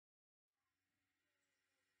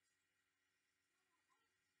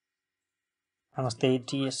नमस्ते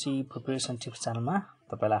TSC Preparation tips च्यानलमा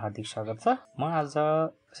तपाईलाई हार्दिक स्वागत छ। म आज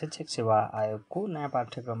शिक्षक सेवा आयोगको नयाँ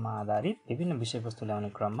पाठ्यक्रममा आधारित विभिन्न विषयवस्तु ल्याउने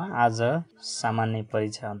क्रममा आज सामान्य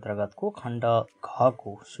परीक्षा अन्तर्गतको खण्ड घ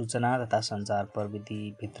को सूचना तथा सञ्चार प्रविधि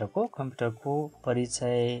भित्रको कम्प्युटरको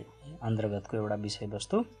परिचय अन्तर्गतको एउटा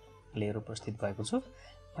विषयवस्तु लिएर उपस्थित भएको छु।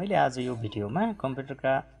 मैले आज यो भिडियोमा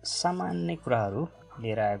कम्प्युटरका सामान्य कुराहरू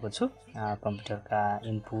लिएर आएको छु। कम्प्युटरका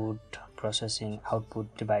इनपुट, प्रोसेसिङ, आउटपुट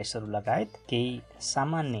डिभाइसहरू लगायत केही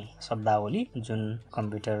सामान्य शब्दावली जुन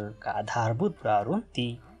कम्प्युटरका आधारभूत कुराहरू ती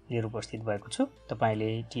लिएर उपस्थित भएको छु। तपाईले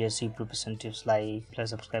TSC Preparation टिप्सलाई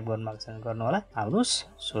सब्स्क्राइब गर्नु होला। आउनुस्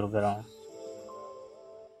सुरु गरौँ।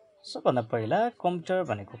 सबभन्दा पहिला कम्प्युटर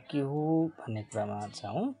भनेको के हो भन्ने कुरामा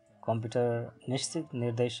जाउँ। कम्प्युटर निश्चित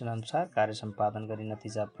निर्देशन अनुसार कार्य सम्पादन गरी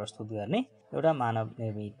नतिजा प्रस्तुत गर्ने एउटा मानव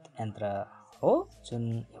निर्मित यन्त्र हो, जुन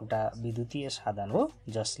एउटा विद्युतीय साधन हो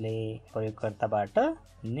जसले प्रयोगकर्ताबाट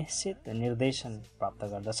निश्चित निर्देशन प्राप्त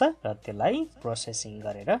गर्दछ र त्यसलाई प्रोसेसिङ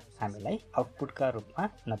गरेर हामीलाई आउटपुटका रूपमा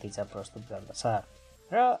नतिजा प्रस्तुत गर्दछ।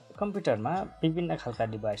 र कम्प्युटरमा विभिन्न खालका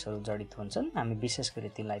डिभाइसहरू जडित हुन्छन्। हामी विशेष गरी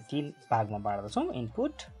तिनलाई तीन भागमा बाँड्दछौँ,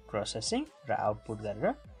 इनपुट, प्रोसेसिङ र आउटपुट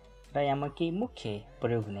गरेर। र यहाँ केही मुख्य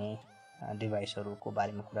प्रयोग हुने डिभाइसहरूको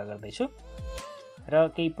बारेमा कुरा गर्दैछु। र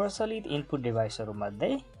केही प्रचलित इनपुट डिभाइसहरू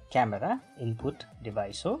मध्ये क्यामेरा इनपुट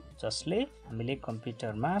डिभाइस हो, जसले हामीले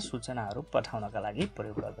कम्प्युटरमा सूचनाहरू पठाउनका लागि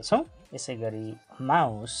प्रयोग गर्दछौँ। यसैगरी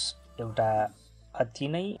माउस एउटा अति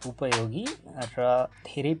नै उपयोगी र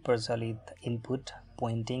धेरै प्रचलित इनपुट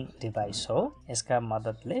पोइन्टिङ डिभाइस हो। यसका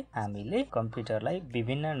मद्दतले हामीले कम्प्युटरलाई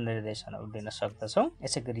विभिन्न निर्देशनहरू दिन सक्दछौँ।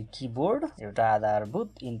 यसैगरी कीबोर्ड एउटा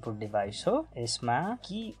आधारभूत इनपुट डिभाइस हो। यसमा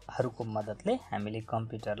कीहरूको मद्दतले हामीले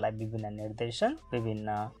कम्प्युटरलाई विभिन्न निर्देशन,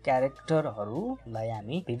 विभिन्न क्यारेक्टरहरूलाई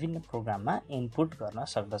हामी विभिन्न प्रोग्राममा इनपुट गर्न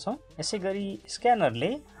सक्दछौँ। यसैगरी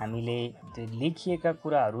स्क्यानरले हामीले लेखिएका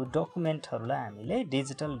कुराहरू, डकुमेन्टहरूलाई हामीले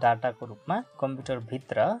डिजिटल डाटाको रूपमा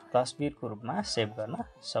कम्प्युटरभित्र तस्बिरको रूपमा सेभ गर्न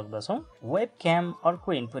सक्दछौँ। वेबक्याम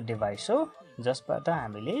अर्को इनपुट डिभाइस हो, जसबाट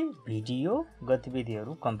हामीले भिडियो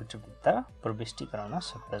गतिविधिहरू कम्प्युटरभित्र प्रविष्टि गराउन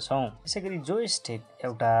सक्दछौँ। यसैगरी जोयस्टिक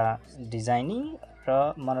एउटा डिजाइनिङ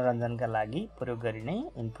र मनोरञ्जनका लागि प्रयोग गरिने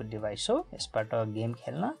इनपुट डिभाइस हो। यसबाट गेम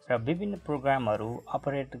खेल्न र विभिन्न प्रोग्रामहरू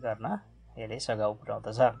अपरेट गर्न यसले सघाउ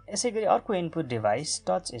पुर्याउँदछ। यसैगरी अर्को इनपुट डिभाइस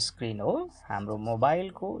टच स्क्रिन हो। हाम्रो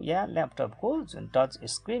मोबाइलको या ल्यापटपको जुन टच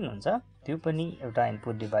स्क्रिन हुन्छ त्यो पनि एउटा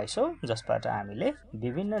इनपुट डिभाइस हो, जसबाट हामीले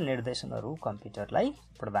विभिन्न निर्देशनहरू कम्प्युटरलाई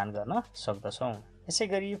प्रदान गर्न सक्दछौँ।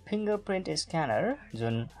 यसैगरी फिङ्गरप्रिन्ट स्क्यानर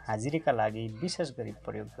जुन हाजिरीका लागि विशेष गरी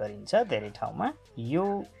प्रयोग गरिन्छ धेरै ठाउँमा, यो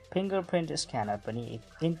फिङ्गरप्रिन्ट स्क्यानर पनि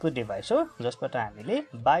एक इनपुट डिभाइस हो, जसबाट हामीले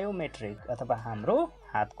बायोमेट्रिक अथवा हाम्रो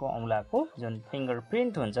हातको औँलाको जुन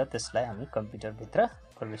फिङ्गरप्रिन्ट हुन्छ त्यसलाई हामी कम्प्युटरभित्र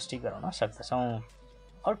प्रविष्टि गराउन सक्दछौँ।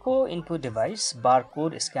 अर्को इनपुट डिभाइस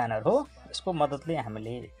बारकोड स्क्यानर हो। यसको मद्दतले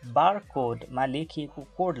हामीले बारकोडमा लेखिएको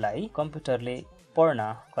कोडलाई कम्प्युटरले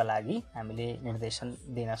पढ्नका लागि हामीले निर्देशन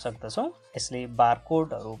दिन सक्दछौँ। यसले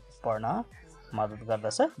बारकोडहरू पढ्न मद्दत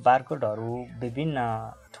गर्दछ। बारकोडहरू विभिन्न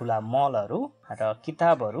ठुला मलहरू र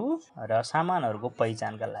किताबहरू र सामानहरूको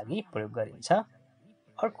पहिचानका लागि प्रयोग गरिन्छ।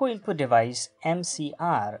 अर्को इनपुट डिभाइस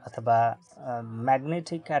MCR अथवा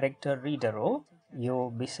म्याग्नेटिक क्यारेक्टर रिडर हो। यो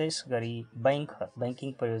विशेष गरी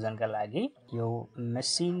बैंकिङ प्रयोजनका लागि यो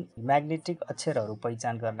मेसिन म्याग्नेटिक अक्षरहरू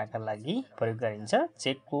पहिचान गर्नका लागि प्रयोग गरिन्छ।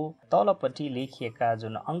 चेकको तलपट्टि लेखिएका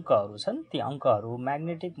जुन अङ्कहरू छन् ती अङ्कहरू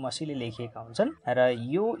म्याग्नेटिक मसीले लेखिएका हुन्छन् र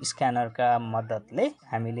यो स्क्यानरका मद्दतले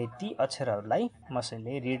हामीले ती अक्षरहरूलाई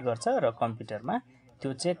मसिनले रिड गर्छ र कम्प्युटरमा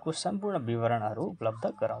त्यो चेकको सम्पूर्ण विवरणहरू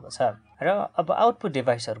उपलब्ध गराउँदछ। र अब आउटपुट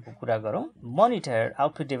डिभाइसहरूको कुरा गरौँ। मोनिटर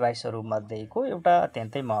आउटपुट डिभाइसहरू मध्येको एउटा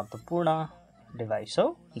अत्यन्तै महत्त्वपूर्ण डिभाइस हो,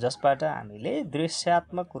 जसबाट हामीले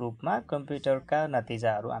दृश्यात्मक रूपमा कम्प्युटरका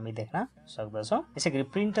नतिजाहरू हामी देख्न सक्दछौँ। यसैगरी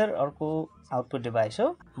प्रिन्टर अर्को आउटपुट डिभाइस हो।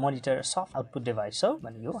 मोनिटर सफ्ट आउटपुट डिभाइस हो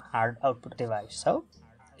भने यो हार्ड आउटपुट डिभाइस हो।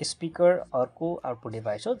 स्पिकर अर्को आउटपुट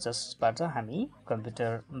डिभाइस हो, जसबाट हामी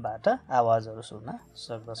कम्प्युटरबाट आवाजहरू सुन्न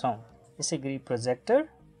सक्दछौँ। यसैगरी प्रोजेक्टर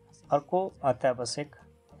अर्को अत्यावश्यक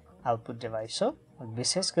आउटपुट डिभाइस हो।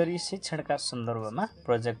 विशेष गरी शिक्षणका सन्दर्भमा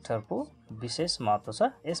प्रोजेक्टरको विशेष महत्त्व छ।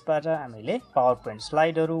 यसबाट हामीले पावर पोइन्ट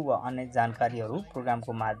स्लाइडहरू वा अन्य जानकारीहरू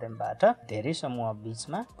प्रोग्रामको माध्यमबाट धेरै समूह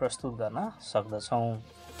बीचमा प्रस्तुत गर्न सक्दछौँ।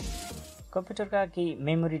 कम्प्युटरका केही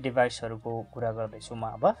मेमोरी डिभाइसहरूको कुरा गर्दैछु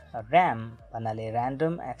म अब। ऱ्याम भन्नाले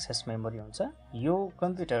ऱ्यान्डम एक्सेस मेमोरी हुन्छ। यो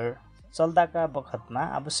कम्प्युटर चल्दाका बखतमा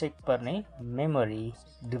आवश्यक पर्ने मेमोरी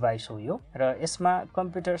डिभाइस हो यो, र यसमा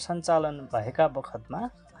कम्प्युटर सञ्चालन भएका बखतमा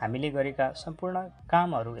हामीले गरेका सम्पूर्ण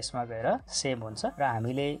कामहरू यसमा गएर सेभ हुन्छ र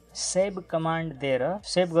हामीले सेभ कमान्ड दिएर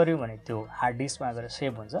सेभ गर्यौं भने त्यो हार्ड डिस्कमा गएर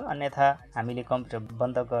सेभ हुन्छ। अन्यथा हामीले कम्प्युटर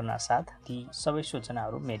बन्द गर्न साथ ती सबै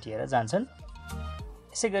सूचनाहरू मेटिएर जान्छन्।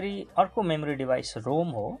 यसैगरी अर्को मेमोरी डिभाइस रोम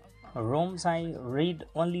हो। रोम चाहिँ रिड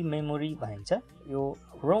ओन्ली मेमोरी भनिन्छ। यो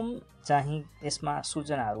रोम चाहिँ यसमा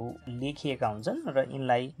सूचनाहरू लेखिएका हुन्छन् र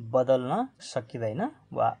यिनलाई बदल्न सकिँदैन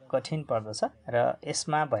वा कठिन पर्दछ र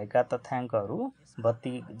यसमा भएका तथ्याङ्कहरू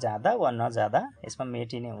बत्ती जाँदा वा नजाँदा यसमा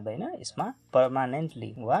मेटिने हुँदैन। यसमा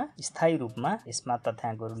पर्मानेन्टली वा स्थायी रूपमा यसमा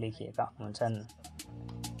तथ्याङ्कहरू लेखिएका हुन्छन्।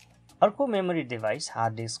 अर्को मेमोरी डिभाइस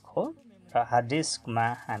हार्ड डिस्क हो र हार्ड डिस्कमा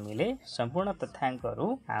हामीले सम्पूर्ण तथ्याङ्कहरू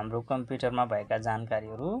हाम्रो कम्प्युटरमा भएका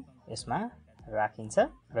जानकारीहरू यसमा राखिन्छ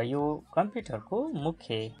र यो कम्प्युटरको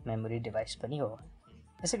मुख्य मेमोरी डिभाइस पनि हो।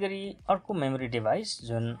 यसैगरी अर्को मेमोरी डिभाइस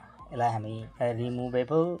जुन यसलाई हामी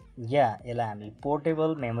रिमुभेबल या यसलाई हामी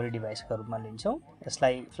पोर्टेबल मेमोरी डिभाइसका रूपमा लिन्छौँ।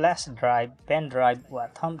 यसलाई फ्ल्यास ड्राइभ, पेन ड्राइभ वा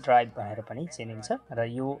थम्ब ड्राइभ भनेर पनि चिनिन्छ र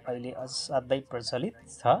यो अहिले असाध्यै प्रचलित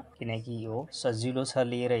छ किनकि यो सजिलो छ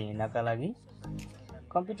लिएर हिँड्नका लागि।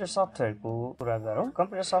 कम्प्युटर सफ्टवेयरको कुरा गरौँ।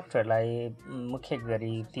 कम्प्युटर सफ्टवेयरलाई मुख्य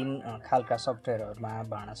गरी 3 खालका सफ्टवेयरहरूमा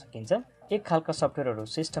बाँड्न सकिन्छ। एक खालका सफ्टवेयरहरू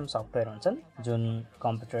सिस्टम सफ्टवेयर हुन्छन् जुन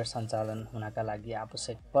कम्प्युटर सञ्चालन हुनका लागि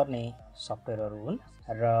आवश्यक पर्ने सफ्टवेयरहरू हुन्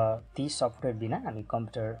र ती सफ्टवेयर बिना हामी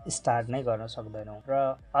कम्प्युटर स्टार्ट नै गर्न सक्दैनौँ। र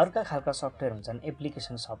अर्का खालका सफ्टवेयर हुन्छन्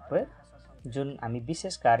एप्लिकेसन सफ्टवेयर जुन हामी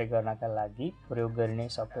विशेष कार्य गर्नका लागि प्रयोग गरिने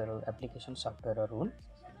सफ्टवेयरहरू एप्लिकेसन सफ्टवेयरहरू हुन्।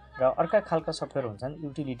 र अर्का खालका सफ्टवेयर हुन्छन्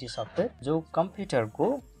युटिलिटी सफ्टवेयर जो कम्प्युटरको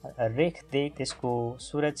रेखदेख त्यसको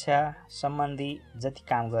सुरक्षा सम्बन्धी जति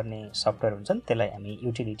काम गर्ने सफ्टवेयर हुन्छन् त्यसलाई हामी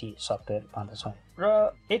युटिलिटी सफ्टवेयर भन्दछौँ। र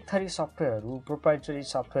एक थरी सफ्टवेयरहरू प्रोप्राइटरी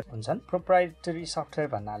सफ्टवेयर हुन्छन्। प्रोप्राइटरी सफ्टवेयर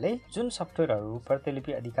भन्नाले जुन सफ्टवेयरहरू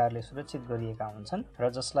प्रतिलिपि अधिकारले सुरक्षित गरिएका हुन्छन् र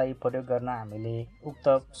जसलाई प्रयोग गर्न हामीले उक्त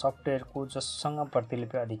सफ्टवेयरको जससँग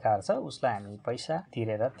प्रतिलिपि अधिकार छ उसलाई हामी पैसा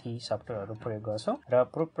तिरेर ती सफ्टवेयरहरू प्रयोग गर्छौँ र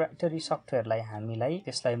प्रोप्राइटरी सफ्टवेयरलाई हामीलाई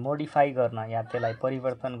त्यसलाई मोडिफाई गर्न या त्यसलाई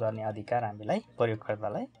परिवर्तन गर्ने अधिकार हामीलाई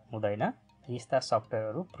प्रयोगकर्तालाई हुँदैन। यस्ता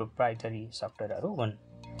सफ्टवेयरहरू प्रोप्राइटरी सफ्टवेयरहरू हुन्।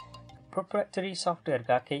 प्रोप्राइटरी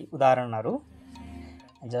सफ्टवेयरका केही उदाहरणहरू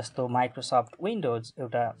जस्तो माइक्रोसफ्ट विन्डोज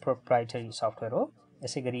एउटा प्रोप्राइटरी सफ्टवेयर हो।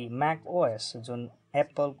 यसैगरी म्याक ओएस जुन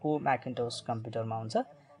एप्पलको म्याकिन्टोस कम्प्युटरमा हुन्छ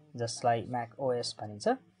जसलाई म्याक ओएस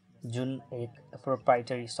भनिन्छ जुन एक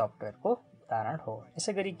प्रोप्राइटरी सफ्टवेयरको उदाहरण हो।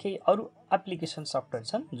 यसैगरी केही अरू एप्लिकेसन सफ्टवेयर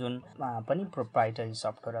छन् जुन पनि प्रोप्राइटरी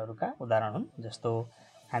सफ्टवेयरहरूका उदाहरण हुन्। जस्तो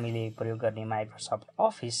हामीले प्रयोग गर्ने माइक्रोसफ्ट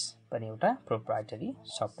अफिस पनि एउटा प्रोप्राइटरी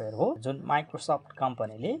सफ्टवेयर हो जुन माइक्रोसफ्ट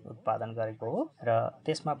कम्पनीले उत्पादन गरेको हो र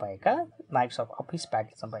त्यसमा भएका माइक्रोसफ्ट अफिस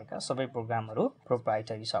प्याकेजमा भएका सबै प्रोग्रामहरू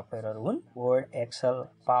प्रोप्राइटरी सफ्टवेयरहरू हुन्। वर्ड, एक्सेल,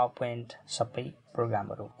 पावर पोइन्ट सबै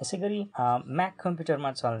प्रोग्रामहरू। यसैगरी म्याक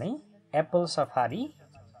कम्प्युटरमा चल्ने एप्पल सफारी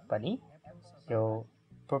पनि यो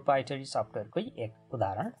प्रोप्राइटरी सफ्टवेयरकै एक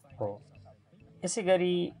उदाहरण हो।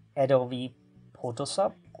 यसैगरी एडोबी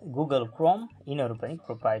फोटोसप, गुगल क्रोम यिनीहरू पनि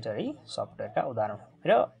प्रोप्राइटरी सफ्टवेयरका उदाहरण हो।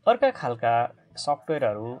 र अर्का खालका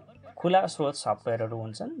सफ्टवेयरहरू खुला स्रोत सफ्टवेयरहरू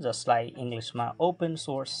हुन्छन् जसलाई इङ्ग्लिसमा ओपन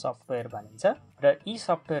सोर्स सफ्टवेयर भनिन्छ र यी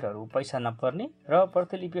सफ्टवेयरहरू पैसा नपर्ने र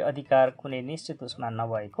प्रतिलिपि अधिकार कुनै निश्चित उसमा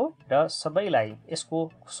नभएको र सबैलाई यसको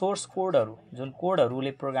सोर्स कोडहरू जुन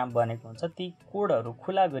कोडहरूले प्रोग्राम बनेको हुन्छ ती कोडहरू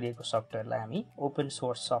खुला गरिएको सफ्टवेयरलाई हामी ओपन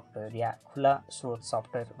सोर्स सफ्टवेयर या खुला स्रोत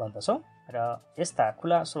सफ्टवेयर भन्दछौँ। र यस्ता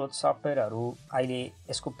खुला स्रोत सफ्टवेयरहरू अहिले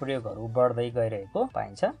यसको प्रयोगहरू बढ्दै गइरहेको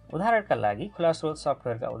पाइन्छ। उदाहरणका लागि खुला स्रोत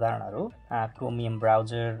सफ्टवेयरका उदाहरणहरू chromium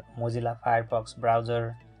browser, Mozilla Firefox browser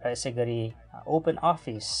र यसैगरी ओपन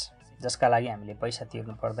अफिस जसका लागि हामीले पैसा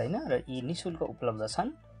तिर्नु पर्दैन र यी निशुल्क उपलब्ध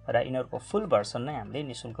छन् र यिनीहरूको फुल भर्सन नै हामीले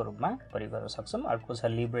निशुल्क रूपमा प्रयोग गर्न सक्छौँ। अर्को छ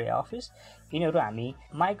लिब्रे अफिस। यिनीहरू हामी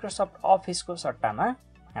माइक्रोसफ्ट अफिसको सट्टामा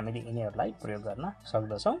हामीले यिनीहरूलाई प्रयोग गर्न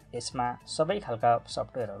सक्दछौँ। यसमा सबै खालका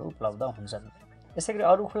सफ्टवेयरहरू उपलब्ध हुन्छन्। यसैगरी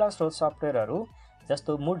अरू खुला स्रोत सफ्टवेयरहरू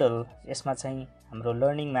जस्तो मुडल, यसमा चाहिँ हाम्रो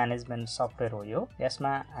लर्निङ म्यानेजमेन्ट सफ्टवेयर हो। यो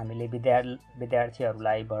यसमा हामीले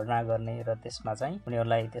विद्यार्थीहरूलाई भर्ना गर्ने र त्यसमा चाहिँ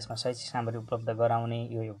उनीहरूलाई त्यसमा शैक्षिक सामग्री उपलब्ध गराउने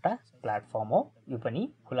यो एउटा प्लेटफर्म हो। यो पनि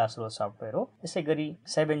खुला स्रोत सफ्टवेयर हो। यसैगरी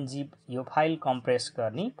 7zip यो फाइल कम्प्रेस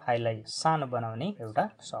गर्ने, फाइललाई सानो बनाउने एउटा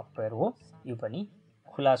सफ्टवेयर हो। यो पनि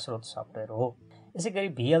खुला स्रोत सफ्टवेयर हो। यसैगरी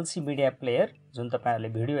VLC मिडिया प्लेयर जुन तपाईँहरूले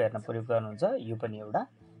भिडियो हेर्न प्रयोग गर्नुहुन्छ यो पनि एउटा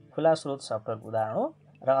खुला स्रोत सफ्टवेयरको उदाहरण हो।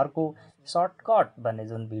 र अर्को सर्टकट भन्ने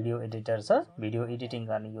जुन भिडियो एडिटर छ, भिडियो एडिटिङ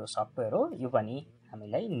गर्ने यो सफ्टवेयर हो। यो पनि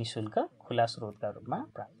हामीलाई निशुल्क खुला स्रोतका रूपमा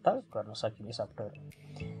प्राप्त गर्न सकिने सफ्टवेयर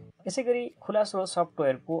हो। यसैगरी खुला स्रोत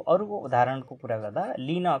सफ्टवेयरको अरूको उदाहरणको कुरा गर्दा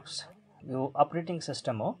लिनक्स यो अपरेटिङ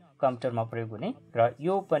सिस्टम हो कम्प्युटरमा प्रयोग हुने र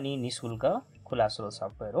यो पनि निशुल्क खुला स्रोत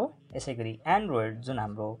सफ्टवेयर हो। यसैगरी एन्ड्रोइड जुन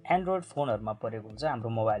हाम्रो एन्ड्रोइड फोनहरुमा प्रयोग हुन्छ हाम्रो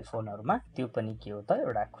मोबाइल फोनहरुमा त्यो पनि के हो त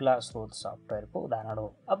एउटा खुला स्रोत सफ्टवेयरको उदाहरण हो।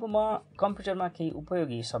 अब म कम्प्युटरमा केही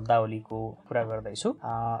उपयोगी शब्दावलीको कुरा गर्दै छु।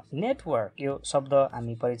 नेटवर्क यो शब्द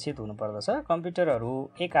हामी परिचित हुनु पर्दछ। कम्प्युटरहरु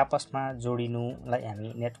एक आपसमा जोडिनुलाई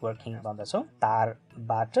हामी नेटवर्किङ भन्दछौं।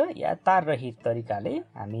 तारबाट या तार रहित तरिकाले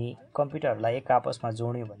हामी कम्प्युटरलाई एक आपसमा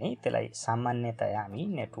जोड्यौं भने त्यसलाई सामान्यतया हामी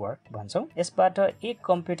नेटवर्क भन्छौं। यसबाट एक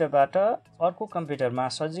कम्प्युटरबाट अर्को कम्प्युटरमा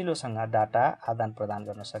सजिलोसँग डाटा आदान प्रदान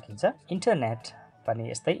गर्न सकिन्छ। इन्टरनेट पनि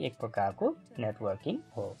यस्तै एक प्रकारको नेटवर्किङ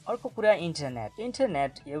हो। अर्को कुरा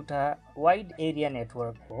इन्टरनेट एउटा वाइड एरिया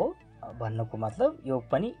नेटवर्क हो भन्नुको मतलब यो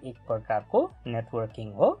पनि एक प्रकारको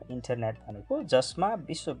नेटवर्किङ हो। इन्टरनेट भनेको जसमा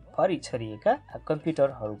विश्वभरि छरिएका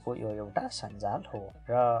कम्प्युटरहरूको यो एउटा सञ्जाल हो।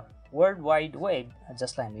 र वर्ल्ड वाइड वेब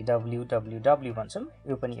जसलाई हामी www भन्छौं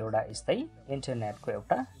यो पनि एउटा यस्तै इन्टरनेटको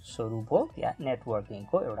एउटा स्वरूप हो या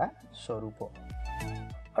नेटवर्किङको एउटा स्वरूप हो।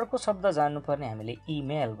 अर्को शब्द जान्नुपर्ने हामीले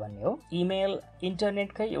इमेल भन्ने हो। इमेल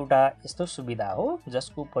इन्टरनेटकै एउटा यस्तो सुविधा हो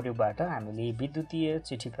जसको प्रयोगबाट हामीले विद्युतीय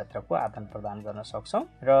चिठीपत्रको आदान प्रदान गर्न सक्छौं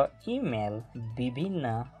र इमेल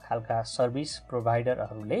विभिन्न खालका सर्भिस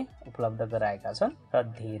प्रोभाइडरहरूले उपलब्ध गराएका छन् र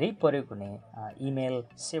धेरै प्रयोग हुने इमेल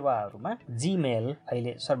सेवाहरूमा जीमेल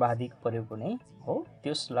अहिले सर्वाधिक प्रयोग हुने हो।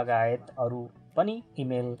 त्यस लगायत अरू पनि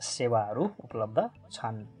इमेल सेवाहरू उपलब्ध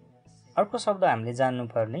छन्। अर्को शब्द हामीले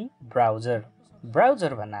जान्नुपर्ने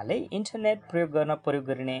ब्राउजर भन्नाले इन्टरनेट प्रयोग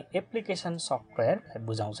गरिने एप्लिकेसन सफ्टवेयर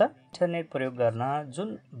बुझाउँछ। इन्टरनेट प्रयोग गर्न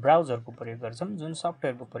जुन ब्राउजरको प्रयोग गर्छौं जुन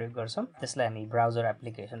सफ्टवेयरको प्रयोग गर्छौं त्यसलाई हामी ब्राउजर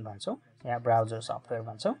एप्लिकेसन भन्छौं या ब्राउजर सफ्टवेयर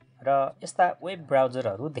भन्छौं। र यस्ता वेब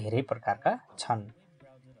ब्राउजरहरू धेरै प्रकारका छन्।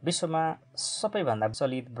 विश्वमा सबैभन्दा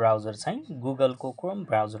प्रचलित ब्राउजर चाहिँ गुगलको क्रोम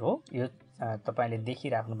ब्राउजर हो। यो तपाईले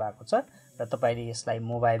देखिराख्नु भएको छ र तपाईले यसलाई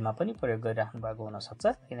मोबाइलमा पनि प्रयोग गरिराख्नु भएको हुन सक्छ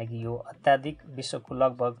किनकि यो अत्याधिक विश्वको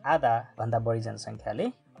लगभग आधा भन्दा बढी जनसंख्याले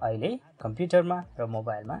अहिले कम्प्युटरमा र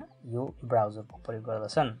मोबाइलमा यो ब्राउजरको प्रयोग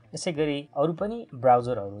गर्दछन्। यसैगरी अरू पनि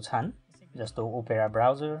ब्राउजरहरू छन् जस्तो opera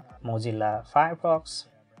browser, Mozilla Firefox,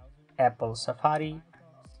 Apple safari,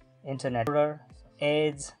 internet explorer,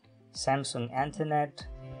 as, Samsung internet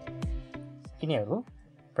यिनीहरू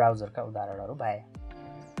ब्राउजरका उदाहरणहरू भए।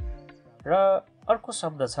 र अर्को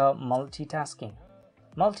शब्द छ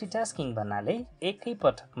मल्टिटास्किङ भन्नाले एकै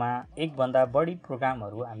पटकमा एक भन्दा बढी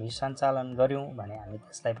प्रोग्रामहरू हामी सञ्चालन गर्यौं भने हामी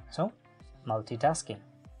त्यसलाई भन्छौं मल्टिटास्किङ।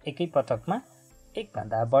 एकै पटकमा एक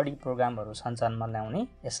भन्दा बढी प्रोग्रामहरू सञ्चालनमा ल्याउने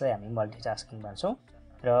यसलाई हामी मल्टिटास्किङ भन्छौं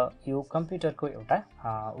र यो कम्प्युटरको एउटा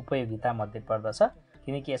उपयोगिता मध्ये पर्दछ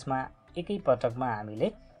किनकि यसमा एकै पटकमा हामीले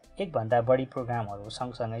एक भन्दा बढी प्रोग्रामहरू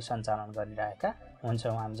सँगसँगै सञ्चालन गरिरहेका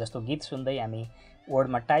हुन्छौं। हामी जस्तो गीत सुन्दै हामी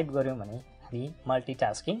वर्डमा टाइप गर्यौं भने हामी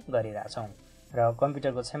मल्टिटास्किङ गरिरहेछौं र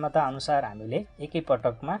कम्प्युटरको क्षमता अनुसार हामीले एकै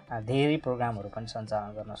पटकमा धेरै प्रोग्रामहरू पनि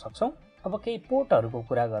सञ्चालन गर्न सक्छौं। अब केही पोर्टहरूको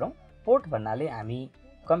कुरा गरौं। पोर्ट भन्नाले हामी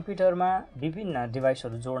कम्प्युटरमा विभिन्न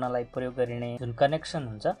डिभाइसहरू जोड्नलाई प्रयोग गरिने जुन कनेक्सन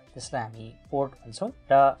हुन्छ त्यसलाई हामी पोर्ट भन्छौं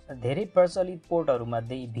र धेरै प्रचलित पोर्टहरू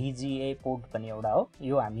मध्ये VGA पोर्ट पनि एउटा हो।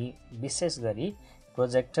 यो हामी विशेष गरी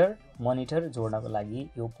प्रोजेक्टर मोनिटर जोड्नको लागि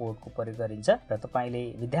यो पोर्टको प्रयोग गरिन्छ र तपाईले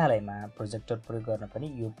विद्यालयमा प्रोजेक्टर प्रयोग गर्न पनि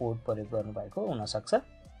यो पोर्ट प्रयोग गर्नुभएको हुन सक्छ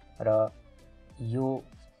र यो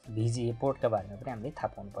VGA पोर्टका बारेमा पनि हामीले थाहा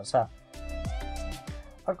पाउनुपर्छ।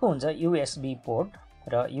 अर्को हुन्छ USB पोर्ट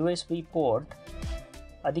र USB पोर्ट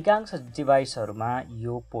अधिकांश डिभाइसहरूमा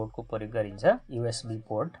यो पोर्टको प्रयोग गरिन्छ। USB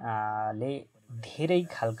पोर्ट ले धेरै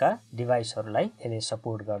खालका डिभाइसहरूलाई यसले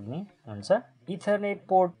सपोर्ट गर्ने हुन्छ। इथरनेट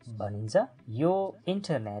पोर्ट भनिन्छ। यो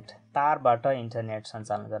इन्टरनेट तारबाट इन्टरनेट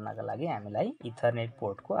सञ्चालन गर्नका लागि हामीलाई इथरनेट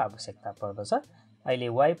पोर्टको आवश्यकता पर्दछ। अहिले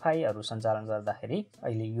वाइफाईहरू सञ्चालन गर्दाखेरि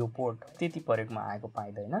अहिले यो पोर्ट त्यति प्रयोगमा आएको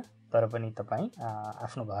पाइदैन तर पनि तपाई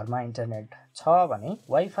आफ्नो घरमा इन्टरनेट छ भने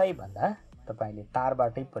वाइफाई भन्दा तपाईले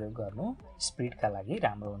तारबाटै प्रयोग गर्नु स्पिडका लागि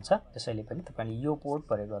राम्रो हुन्छ। त्यसैले पनि तपाईले यो पोर्ट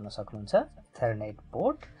प्रयोग गर्न सक्नुहुन्छ इथरनेट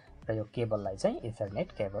पोर्ट र यो केबललाई चाहिँ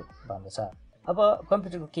इथरनेट केबल भन्दछ। अब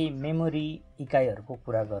कम्प्युटरको केही मेमोरी इकाइहरूको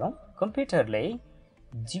कुरा गरौँ। कम्प्युटरले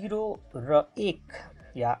 0 र 1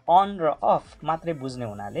 या अन र अफ मात्रै बुझ्ने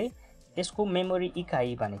हुनाले यसको मेमोरी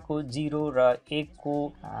इकाइ भनेको 0 र 1 को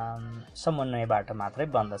समन्वयबाट मात्रै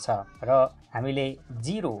बन्दछ र हामीले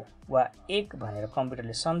 0 वा 1 भनेर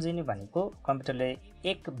कम्प्युटरले सम्झिने भनेको कम्प्युटरले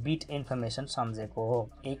 1 बिट इन्फर्मेसन सम्झेको हो।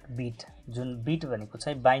 1 बिट जुन बिट भनेको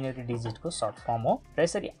चाहिँ बाइनरी डिजिटको सर्ट फर्म हो र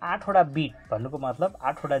यसरी 8 वटा बिट भन्नुको मतलब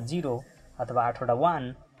 8 वटा 0 अथवा 8 वटा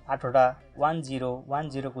 1 8 वटा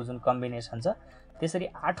 10 को जुन कम्बिनेसन छ त्यसरी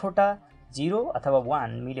 8 वटा 0 अथवा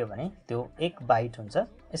 1 मिल्यो भने त्यो 1 बाइट हुन्छ।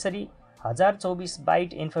 यसरी 1024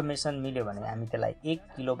 बाइट इन्फर्मेसन मिल्यो भने हामी त्यसलाई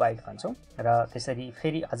 1 किलोबाइट भन्छौं र त्यसरी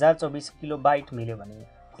फेरि 1024 किलोबाइट मिल्यो भने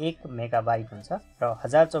 1 मेगाबाइट हुन्छ र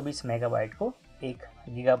 1024 मेगाबाइटको 1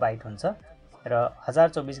 गिगाबाइट हुन्छ र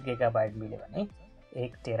 1024 गिगाबाइट मिल्यो भने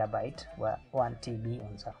 1 टेराबाइट वा 1 टिबी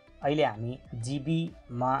हुन्छ। अहिले हामी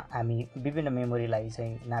जिबीमा हामी विभिन्न मेमोरीलाई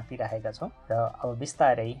चाहिँ नापिरहेका छौँ र अब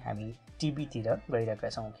बिस्तारै हामी टिबीतिर गइरहेका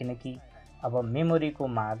छौँ किनकि अब मेमोरीको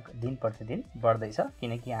माग दिन प्रतिदिन बढ्दैछ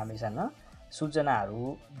किनकि हामीसँग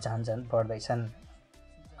सूचनाहरू झन् बढ्दैछन्।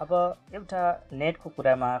 अब एउटा नेटको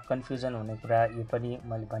कुरामा कन्फ्युजन हुने कुरा यो पनि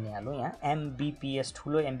मैले भनिहालेँ यहाँ एमबिपिएस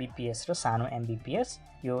ठुलो एमबिपिएस र सानो एमबिपिएस।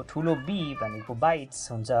 यो ठुलो बी भनेको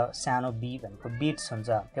बाइट्स हुन्छ, सानो बी भनेको बिट्स हुन्छ।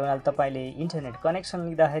 त्यही हुनाले तपाईँले इन्टरनेट कनेक्सन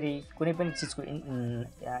लिँदाखेरि कुनै पनि चिजको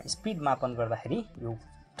स्पिड मापन गर्दाखेरि यो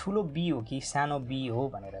ठुलो बी हो कि सानो बी हो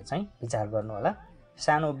भनेर चाहिँ विचार गर्नु होला।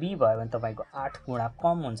 सानो बी भयो भने तपाईँको 8 गुणा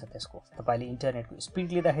कम हुन्छ त्यसको। तपाईँले इन्टरनेटको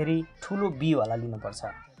स्पिड लिँदाखेरि ठुलो बी वाला लिनुपर्छ।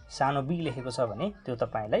 सानो बी लेखेको छ भने त्यो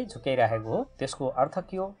तपाईँलाई झुकाइरहेको हो। त्यसको अर्थ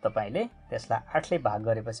के हो? तपाईँले त्यसलाई 8ले भाग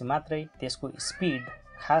गरेपछि मात्रै त्यसको स्पिड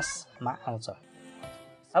खासमा आउँछ।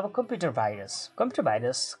 अब कम्प्युटर भाइरस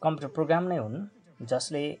कम्प्युटर प्रोग्राम नै हुन्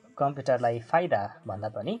जसले कम्प्युटरलाई फाइदा भन्दा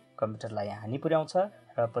पनि कम्प्युटरलाई हानि पुर्याउँछ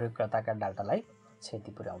र प्रयोगकर्ताका डाटालाई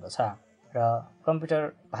क्षति पुर्याउँदछ। र कम्प्युटर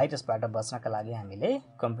भाइरसबाट बच्नका लागि हामीले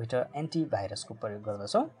कम्प्युटर एन्टिभाइरसको प्रयोग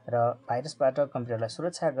गर्दछौँ र भाइरसबाट कम्प्युटरलाई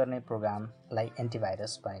सुरक्षा गर्ने प्रोग्रामलाई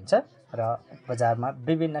एन्टिभाइरस भनिन्छ र बजारमा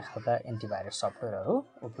विभिन्न खालका एन्टिभाइरस सफ्टवेयरहरू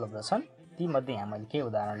उपलब्ध छन्। तीमध्ये यहाँ मैले केही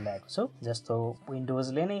उदाहरण ल्याएको छु। जस्तो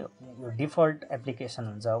विन्डोजले नै यो डिफल्ट एप्लिकेसन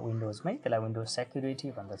हुन्छ विन्डोजमै, त्यसलाई विन्डोज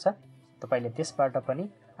सेक्युरिटी भन्दछ। तपाईँले त्यसबाट पनि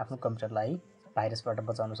आफ्नो कम्प्युटरलाई भाइरसबाट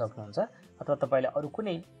बचाउन सक्नुहुन्छ अथवा तपाईँले अरू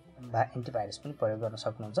कुनै एन्टिभाइरस पनि प्रयोग गर्न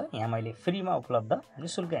सक्नुहुन्छ। यहाँ मैले फ्रीमा उपलब्ध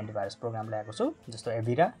निःशुल्क एन्टिभाइरस प्रोग्राम ल्याएको छु जस्तो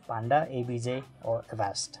एभिरा, पान्डा, एबिजे और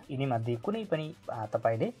एभास्ट। यिनीमध्ये कुनै पनि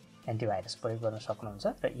तपाईँले एन्टिभाइरस प्रयोग गर्न सक्नुहुन्छ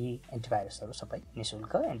र यी एन्टिभाइरसहरू सबै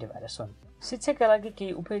निःशुल्क एन्टिभाइरस हुन्। शिक्षाका लागि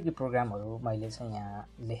केही उपयोगी प्रोग्रामहरू मैले चाहिँ यहाँ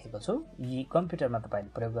लेखेको छु। यी कम्प्युटरमा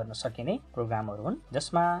तपाईँले प्रयोग गर्न सकिने प्रोग्रामहरू हुन्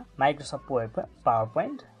जसमा माइक्रोसफ्ट पावर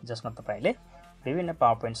पोइन्ट जसमा तपाईँले विभिन्न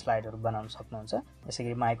पावर पोइन्ट स्लाइडहरू बनाउन सक्नुहुन्छ।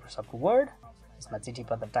 यसैगरी माइक्रोसफ्ट वर्ड यसमा चिठी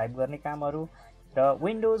पत्र टाइप गर्ने कामहरू र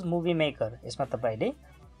विन्डोज मुभी मेकर यसमा तपाईँले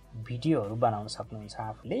भिडियोहरू बनाउन सक्नुहुन्छ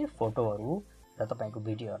आफूले, फोटोहरू र तपाईँको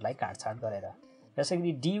भिडियोहरूलाई काटछाट गरेर।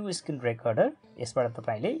 यसैगरी डियु स्क्रिन रेकर्डर यसबाट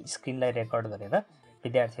तपाईँले स्क्रिनलाई रेकर्ड गरेर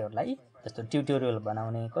विद्यार्थीहरूलाई जस्तो ट्युटोरियल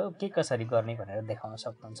बनाउने के कसरी गर्ने भनेर देखाउन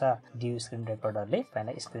सक्नुहुन्छ। डियु स्क्रिन रेकर्डरले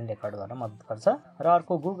तपाईँलाई स्क्रिन रेकर्ड गर्न मद्दत गर्छ। र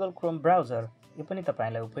अर्को गुगल क्रोम ब्राउजर यो पनि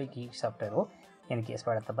तपाईँलाई उपयोगी सफ्टवेयर हो किनकि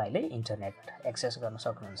यसबाट तपाईँले इन्टरनेट एक्सेस गर्न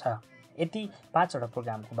सक्नुहुन्छ। यति 5वटा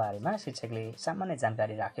प्रोग्रामको बारेमा शिक्षकले सामान्य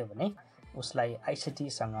जानकारी राख्यो भने उसलाई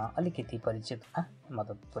आइसिटीसँग अलिकति परिचित हुन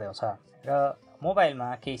मद्दत पुर्याउँछ। र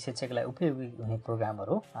मोबाइलमा केही शिक्षकलाई उपयोगी हुने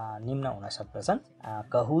प्रोग्रामहरू निम्न हुन सक्दछन्।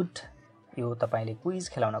 कहुट यो तपाईँले क्विज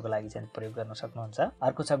खेलाउनको लागि चाहिँ प्रयोग गर्न सक्नुहुन्छ।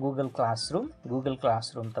 अर्को छ गुगल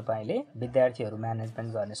क्लासरुम तपाईँले विद्यार्थीहरू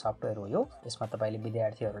म्यानेजमेन्ट गर्ने सफ्टवेयर हो यो। यसमा तपाईँले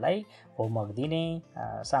विद्यार्थीहरूलाई होमवर्क दिने,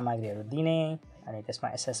 सामग्रीहरू दिने अनि त्यसमा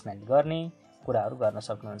एसेसमेन्ट गर्ने कुराहरू गर्न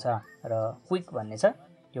सक्नुहुन्छ। र क्विक भन्ने छ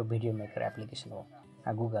यो भिडियो मेकर एप्लिकेसन हो।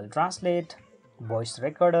 Google translate, voice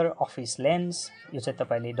recorder, office lens यो चाहिँ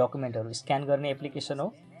तपाईँले डकुमेन्टहरू स्क्यान गर्ने एप्लिकेसन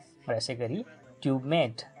हो। र यसै गरी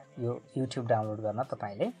ट्युबमेट यो युट्युब डाउनलोड गर्न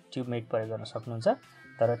तपाईँले ट्युबमेट प्रयोग गर्न सक्नुहुन्छ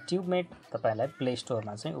तर ट्युबमेट तपाईँलाई प्ले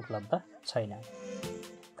स्टोरमा चाहिँ उपलब्ध छैन।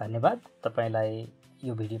 धन्यवाद। तपाईँलाई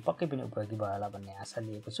यो भिडियो पक्कै पनि उपयोगी भयो होला भन्ने आशा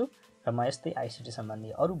लिएको छु र म यस्तै आइसिटी सम्बन्धी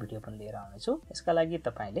अरू भिडियो पनि लिएर आउनेछु। यसका लागि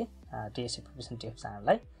तपाईँले TSC प्रिपरेसन टिप्स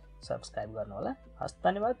च्यानललाई सब्स्क्राइब गर्नुहोला। हस्,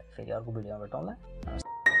 धन्यवाद। फेरि अर्को भिडियोमा भेटौँला। नमस्ते।